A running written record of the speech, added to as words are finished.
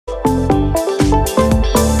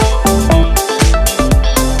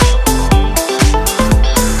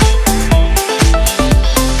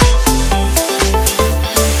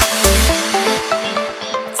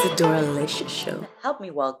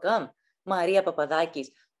me welcome Maria Papadakis,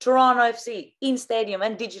 Toronto FC, in-stadium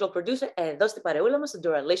and digital producer, εδώ στην παρεούλα μας στο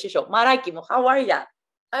Doralicious Show. Μαράκι μου, how are ya?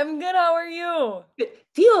 I'm good, how are you?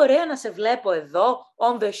 Τι ωραία να σε βλέπω εδώ,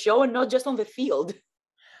 on the show and not just on the field.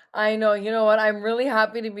 I know, you know what? I'm really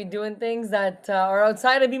happy to be doing things that are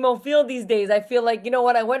outside of BMO Field these days. I feel like, you know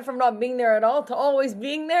what? I went from not being there at all to always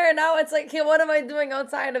being there. And now it's like, hey, what am I doing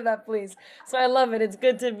outside of that place? So I love it. It's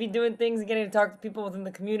good to be doing things and getting to talk to people within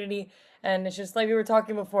the community. And it's just like we were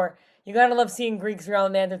talking before. You gotta love seeing Greeks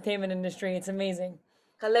around the entertainment industry. It's amazing.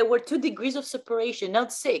 Kale, we're 2 degrees of separation,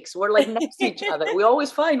 not 6. We're like next to each other. We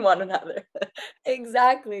always find one another.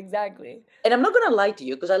 Exactly. And I'm not going to lie to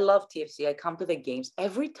you because I love TFC. I come to the games.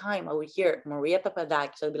 Every time I would hear Maria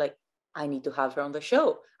Papadakis, I'd be like, I need to have her on the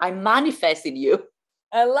show. I manifested you.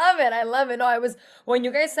 I love it. No, when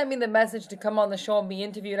you guys sent me the message to come on the show and be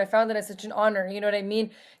interviewed, I found it as such an honor. You know what I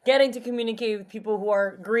mean? Getting to communicate with people who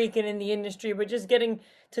are Greek and in the industry, but just getting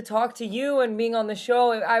to talk to you and being on the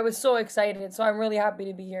show, I was so excited. So I'm really happy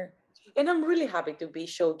to be here. And I'm really happy to be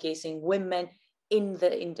showcasing women in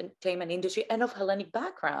the entertainment industry and of Hellenic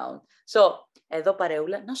background. So, εδώ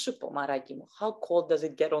παρεούλα, να σου πω, Μαράκι μου, how cold does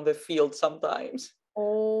it get on the field sometimes?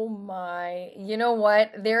 Oh my, you know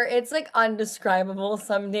what? It's like undescribable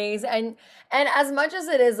some days. And as much as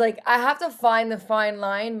it is, like, I have to find the fine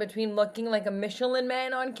line between looking like a Michelin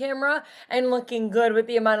man on camera and looking good with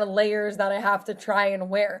the amount of layers that I have to try and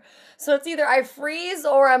wear. So it's either I freeze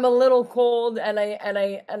or I'm a little cold and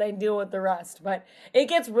I deal with the rest. But it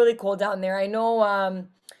gets really cold down there. I know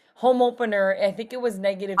home opener, I think it was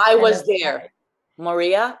negative. I was there.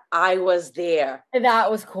 Maria, I was there. That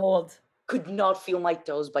was cold. Could not feel my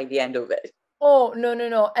toes by the end of it. Oh,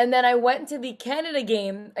 no. And then I went to the Canada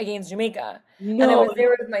game against Jamaica. And I was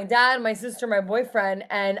there with my dad, my sister, my boyfriend.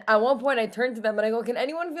 And at one point I turned to them and I go, can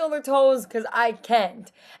anyone feel their toes? Because I can't.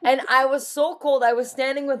 And I was so cold. I was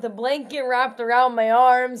standing with a blanket wrapped around my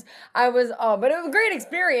arms. But it was a great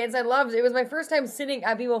experience. I loved it. It was my first time sitting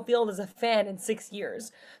at BMO Field as a fan in 6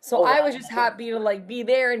 years. So I was just happy to like be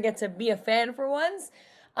there and get to be a fan for once.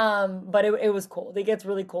 But it was cold. It gets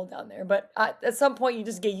really cold down there. But at some point, you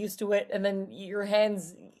just get used to it, and then your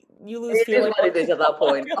hands, you lose feeling. It is what it is at that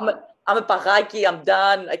point. I'm a pagaki. I'm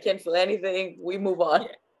done. I can't feel anything. We move on.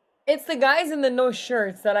 Yeah. It's the guys in the no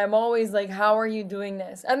shirts that I'm always like, how are you doing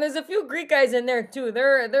this? And there's a few Greek guys in there too.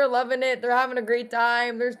 They're loving it. They're having a great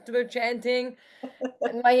time. They're chanting.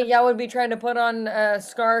 And my yeah would be trying to put on a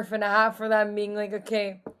scarf and a hat for them, being like,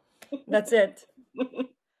 okay, that's it.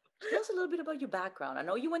 Tell us a little bit about your background. I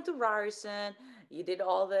know you went to Ryerson. You did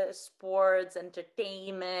all the sports,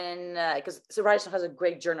 entertainment, because Ryerson has a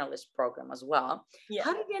great journalist program as well. Yeah.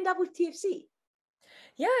 How did you end up with TFC?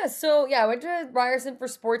 I went to Ryerson for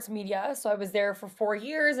sports media. So I was there for 4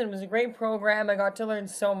 years and it was a great program. I got to learn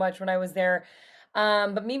so much when I was there.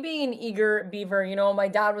 But me being an eager beaver, you know, my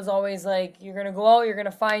dad was always like, you're going to go out, you're going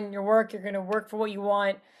to find your work, you're going to work for what you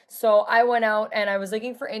want. So I went out and I was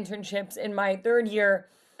looking for internships in my 3rd year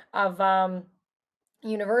of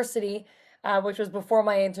university, which was before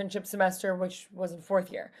my internship semester, which was in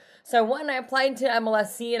 4th year. So I went and I applied to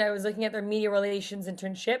MLSC and I was looking at their media relations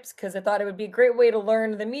internships because I thought it would be a great way to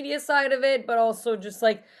learn the media side of it, but also just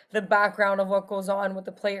like the background of what goes on with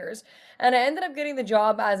the players. And I ended up getting the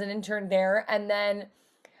job as an intern there. And then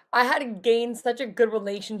I had gained such a good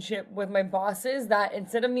relationship with my bosses that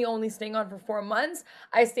instead of me only staying on for 4 months,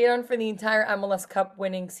 I stayed on for the entire MLS Cup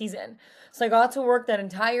winning season. So I got to work that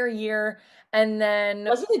entire year, and then...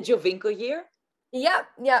 Was it the Jovinko year? Yeah,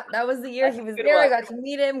 that was the year he was there. I got to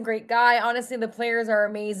meet him, great guy. Honestly, the players are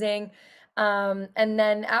amazing. And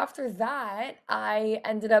then after that, I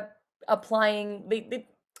ended up applying.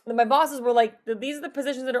 My bosses were like, these are the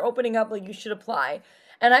positions that are opening up, like you should apply.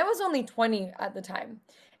 And I was only 20 at the time.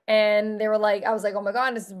 And they were like, I was like, oh my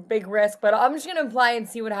God, this is a big risk, but I'm just going to apply and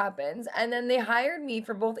see what happens. And then they hired me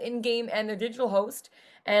for both in-game and their digital host.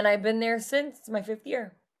 And I've been there since my 5th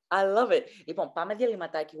year. I love it. Λοιπόν, πάμε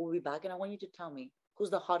διαλυματάκι. We'll be back and I want you to tell me who's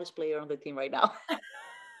the hottest player on the team right now.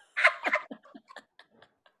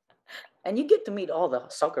 And you get to meet all the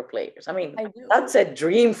soccer players. I mean, that's a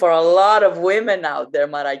dream for a lot of women out there,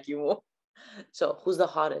 Marakimu. So who's the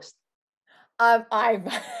hottest?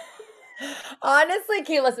 Honestly,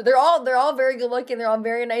 okay, listen, they're all very good looking. They're all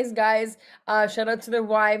very nice guys. Shout out to their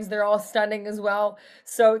wives. They're all stunning as well.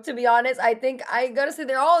 So to be honest, I think I gotta say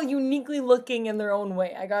they're all uniquely looking in their own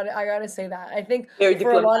way. I gotta say that. I think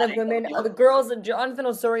for a lot of women, the girls, Jonathan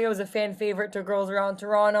Osorio is a fan favorite to girls around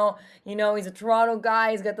Toronto. You know, he's a Toronto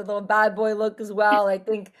guy. He's got the little bad boy look as well. I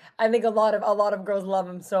think a lot of girls love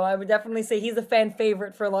him. So I would definitely say he's a fan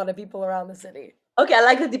favorite for a lot of people around the city. Okay, I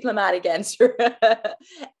like the diplomatic answer.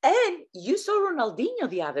 And you saw Ronaldinho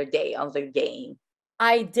the other day on the game.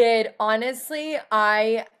 I did. Honestly,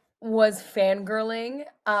 I was fangirling.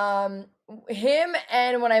 Him,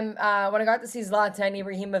 and when I got to see Zlatan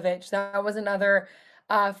Ibrahimovic, that was another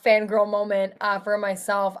fangirl moment for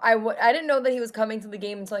myself. I didn't know that he was coming to the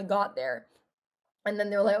game until I got there. And then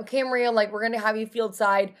they're like, okay, Maria, like, we're going to have you field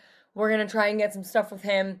side. We're going to try and get some stuff with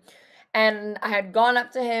him. And I had gone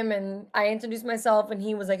up to him and I introduced myself and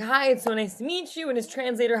he was like, hi, it's so nice to meet you. And his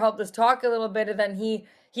translator helped us talk a little bit. And then he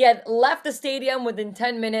had left the stadium within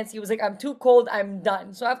 10 minutes. He was like, I'm too cold. I'm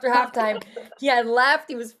done. So after halftime, he had left.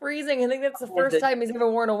 He was freezing. I think that's the first time he's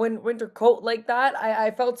ever worn a winter coat like that.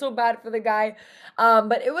 I felt so bad for the guy.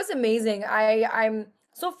 But it was amazing. I'm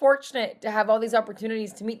so fortunate to have all these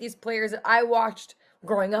opportunities to meet these players that I watched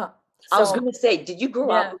growing up. I was going to say, did you grow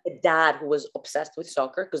Yeah. up with a dad who was obsessed with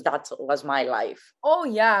soccer? Because that was my life. Oh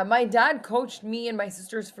yeah, my dad coached me and my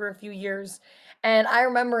sisters for a few years. And I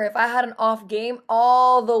remember if I had an off game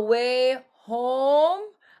all the way home,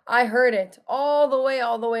 I heard it all the way,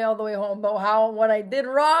 all the way, all the way home about what I did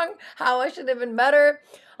wrong, how I should have been better.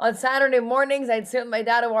 On Saturday mornings, I'd sit with my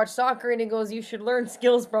dad and watch soccer, and he goes, "You should learn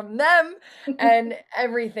skills from them," and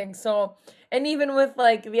everything. So, and even with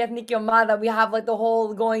like the ethnic Yomada, we have like the whole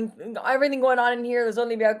everything going on in here. There's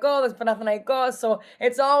only Biako, there's Panathinaikos. So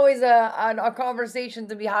it's always a conversation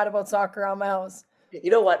to be had about soccer around my house. You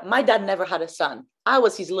know what? My dad never had a son. I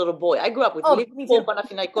was his little boy. I grew up with Liverpool,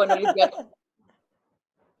 Panathinaikos, and Olympiacos.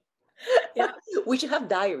 Yeah, we should have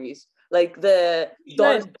diaries like the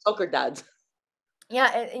Dora soccer dads. Yeah,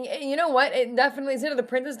 and you know what? It definitely, instead of the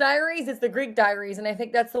Princess Diaries, it's the Greek Diaries, and I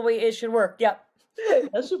think that's the way it should work. Yep.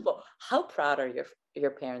 How proud are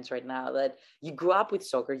your parents right now that you grew up with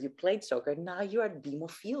soccer, you played soccer, now you're at BMO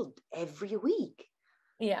Field every week?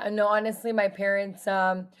 Yeah, no, honestly, my parents,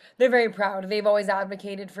 they're very proud. They've always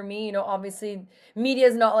advocated for me. You know, obviously, media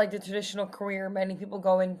is not like the traditional career many people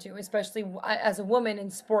go into, especially as a woman in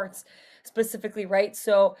sports specifically, right?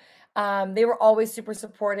 So, they were always super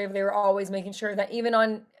supportive. They were always making sure that even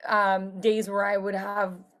on days where I would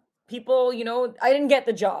have people, you know, I didn't get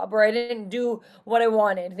the job or I didn't do what I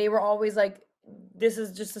wanted, they were always like, this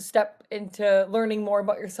is just a step into learning more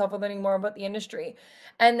about yourself and learning more about the industry.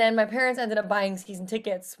 And then my parents ended up buying season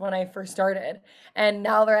tickets when I first started. And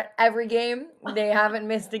now they're at every game. They haven't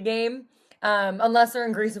missed a game. Unless they're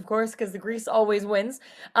in Greece, of course, because the Greece always wins.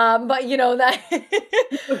 But you know that.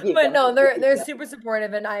 But no, they're super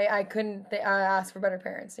supportive, and I couldn't ask for better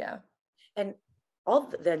parents. Yeah. And all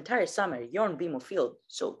the entire summer you're on BMO Field.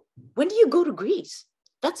 So when do you go to Greece?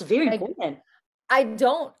 That's very important. I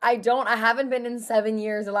don't. I haven't been in 7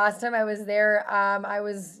 years. The last time I was there, I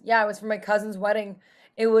was for my cousin's wedding.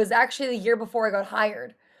 It was actually the year before I got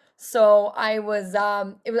hired. So I was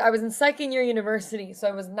I was in second year university, so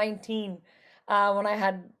I was 19 when I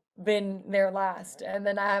had been there last, and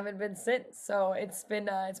then I haven't been since. So it's been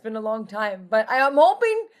a long time, but I am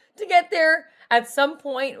hoping to get there at some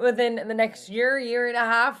point within the next year and a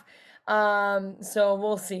half. So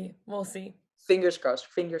we'll see. Fingers crossed.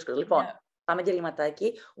 Λοιπόν, πάμε για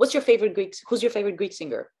λιματάκι. What's your favorite Greek? Who's your favorite Greek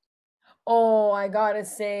singer? Oh, I gotta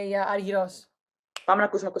say Argyros. Πάμε να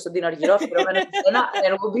ακούσουμε Κωνσταντίνο Αργυρό, and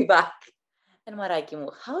then we'll be back. And Μαράκι μου,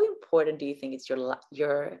 how important do you think it's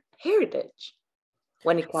your heritage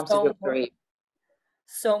when it comes to your career?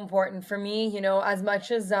 So important for me, you know, as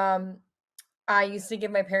much as I used to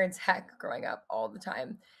give my parents heck growing up all the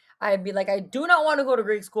time. I'd be like, I do not want to go to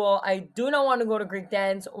Greek school. I do not want to go to Greek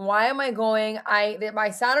dance. Why am I going?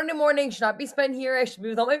 My Saturday morning should not be spent here. I should be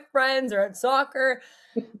with all my friends or at soccer.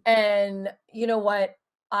 And you know what?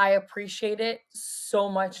 I appreciate it so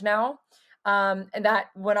much now. And that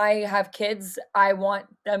when I have kids, I want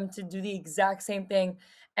them to do the exact same thing.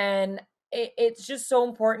 And it's just so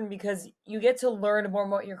important because you get to learn more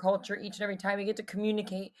about your culture each and every time. You get to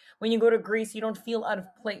communicate. When you go to Greece, you don't feel out of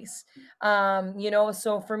place. You know,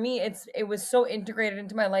 so for me, it was so integrated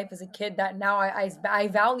into my life as a kid that now I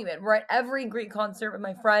value it. We're at every Greek concert with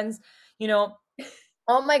my friends, you know.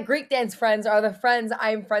 All my Greek dance friends are the friends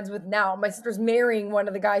I'm friends with now. My sister's marrying one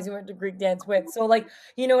of the guys who went to Greek dance with. So like,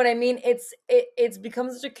 you know what I mean? It's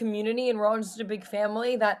become such a community and we're all just a big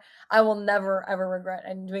family that I will never ever regret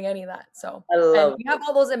doing any of that. So and we have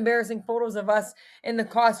all those embarrassing photos of us in the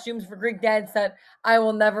costumes for Greek dance that I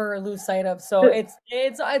will never lose sight of. So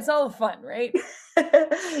it's all fun, right?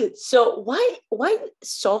 So why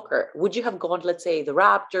soccer? Would you have gone, let's say, the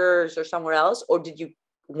Raptors or somewhere else, or did you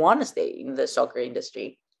want to stay in the soccer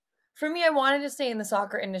industry? For me, I wanted to stay in the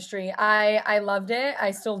soccer industry. I loved it.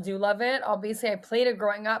 I still do love it. Obviously, I played it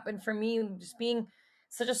growing up, and for me, just being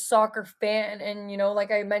such a soccer fan. And,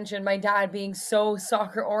 like I mentioned, my dad being so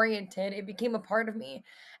soccer oriented, it became a part of me.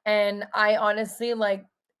 And I honestly, like,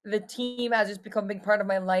 the team has just become a big part of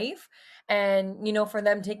my life. And, for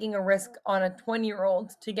them taking a risk on a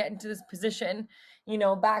 20-year-old to get into this position,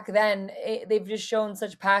 back then, they've just shown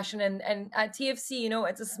such passion. And at TFC,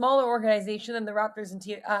 it's a smaller organization than the Raptors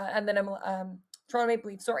and then Toronto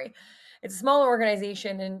Maple Leafs, sorry. It's a smaller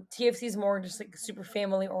organization, and TFC is more just like super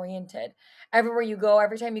family oriented. Everywhere you go,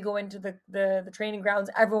 every time you go into the training grounds,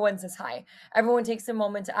 everyone says hi. Everyone takes a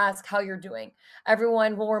moment to ask how you're doing.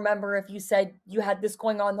 Everyone will remember if you said you had this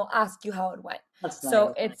going on, they'll ask you how it went. That's So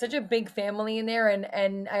nice. it's such a big family in there,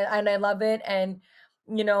 and I love it. And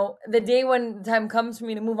the day when the time comes for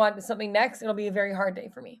me to move on to something next, it'll be a very hard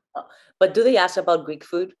day for me. But do they ask about Greek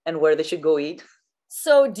food and where they should go eat?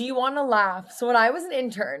 So do you want to laugh? So when I was an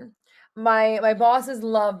intern, my bosses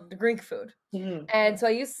loved Greek food. Mm-hmm. And so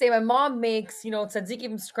I used to say my mom makes, tzatziki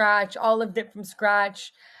from scratch, olive dip from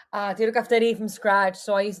scratch, tiro kafteri from scratch.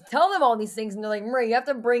 So I used to tell them all these things, and they're like, Maria, you have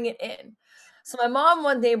to bring it in. So my mom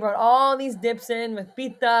one day brought all these dips in with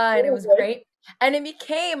pita, and it was great. And it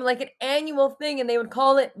became like an annual thing, and they would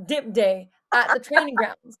call it Dip Day at the training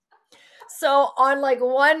grounds. So on like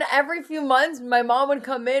every few months, my mom would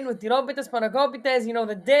come in with tiropitas, panacopitas,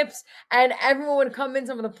 the dips, and everyone would come in.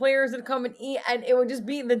 Some of the players would come and eat, and it would just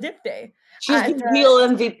be the dip day. She's the real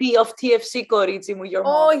MVP of TFC, Koritzimu, your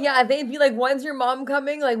mom. Oh yeah, they'd be like, "When's your mom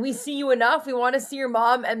coming? Like, we see you enough. We want to see your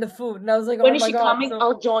mom and the food." And I was like, when "Oh is my she God, coming? so...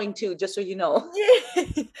 I'll join too, just so you know.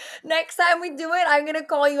 Yeah. Next time we do it, I'm gonna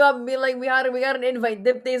call you up and be like, we got an invite.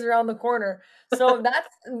 Dip days around the corner." So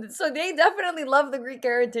so they definitely love the Greek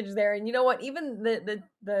heritage there. And you know what? Even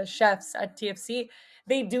the chefs at TFC,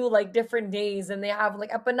 they do like different days, and they have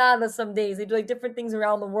like empanadas some days. They do like different things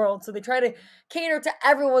around the world. So they try to cater to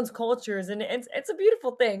everyone's cultures, and it's a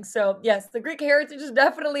beautiful thing. So yes, the Greek heritage is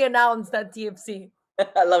definitely announced at TFC.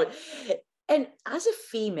 I love it. And as a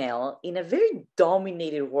female in a very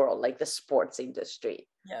dominated world like the sports industry,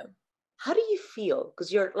 yeah, how do you feel? Because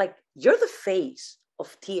you're the face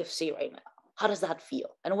of TFC right now. How does that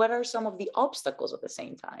feel? And what are some of the obstacles at the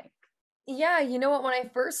same time? Yeah, you know what? When I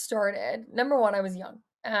first started, number one, I was young.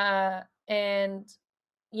 And,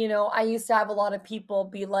 I used to have a lot of people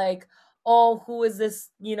be like, oh, who is this,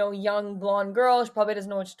 young blonde girl? She probably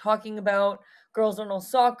doesn't know what she's talking about. Girls don't know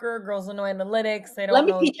soccer. Girls don't know analytics. They Let don't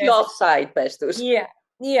me know teach you this. offside, Pestus. Yeah.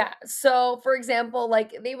 Yeah. So, for example,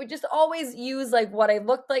 like they would just always use like what I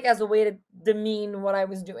looked like as a way to demean what I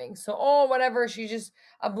was doing. So, oh, whatever, she's just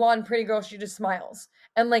a blonde, pretty girl. She just smiles.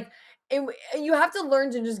 And like, you have to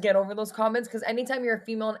learn to just get over those comments, because anytime you're a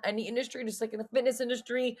female in any industry, just like in the fitness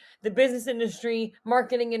industry, the business industry,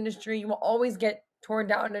 marketing industry, you will always get torn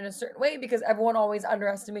down in a certain way because everyone always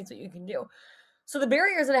underestimates what you can do. So the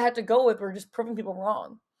barriers that I had to go with were just proving people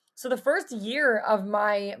wrong. So the first year of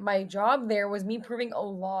my job there was me proving a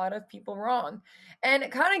lot of people wrong. And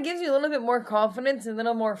it kind of gives you a little bit more confidence and a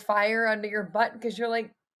little more fire under your butt, because you're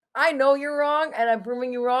like, I know you're wrong and I'm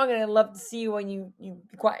proving you wrong, and I love to see you when you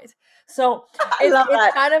be quiet. So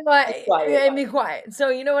it's kind of and be quiet. So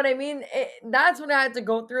you know what I mean? That's what I had to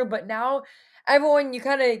go through. But now everyone, you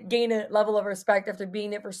kind of gain a level of respect after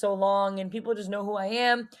being there for so long, and people just know who I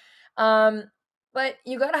am. But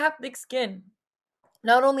you gotta have thick skin.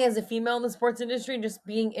 Not only as a female in the sports industry, just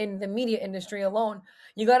being in the media industry alone,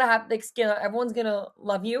 you gotta have thick skin. Everyone's gonna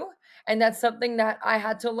love you, and that's something that I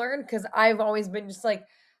had to learn, because I've always been just like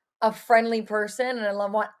a friendly person, and I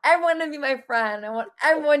want everyone to be my friend. I want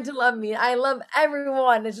everyone to love me. I love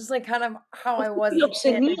everyone. It's just like kind of how I was.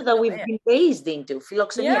 Philoxenia that we've been raised into.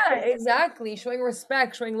 Philoxenia. Yeah, exactly. Showing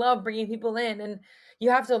respect, showing love, bringing people in. And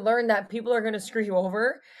you have to learn that people are going to screw you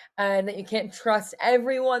over, and that you can't trust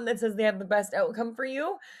everyone that says they have the best outcome for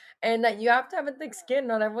you, and that you have to have a thick skin.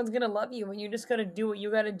 Not everyone's going to love you, and you just got to do what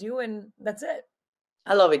you got to do, and that's it.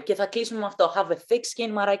 I love it. Και θα κλείσουμε με αυτό. Have a thick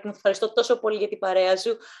skin, Μαράκι μου. Ευχαριστώ τόσο πολύ για την παρέα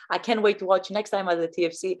σου. I can't wait to watch you next time at the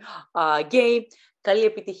TFC game. Καλή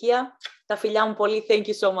επιτυχία. Τα φιλιά μου πολύ. Thank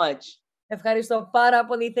you so much. Ευχαριστώ πάρα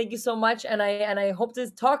πολύ. Thank you so much. And I hope to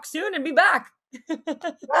talk soon and be back.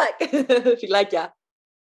 Back. Φιλάκια.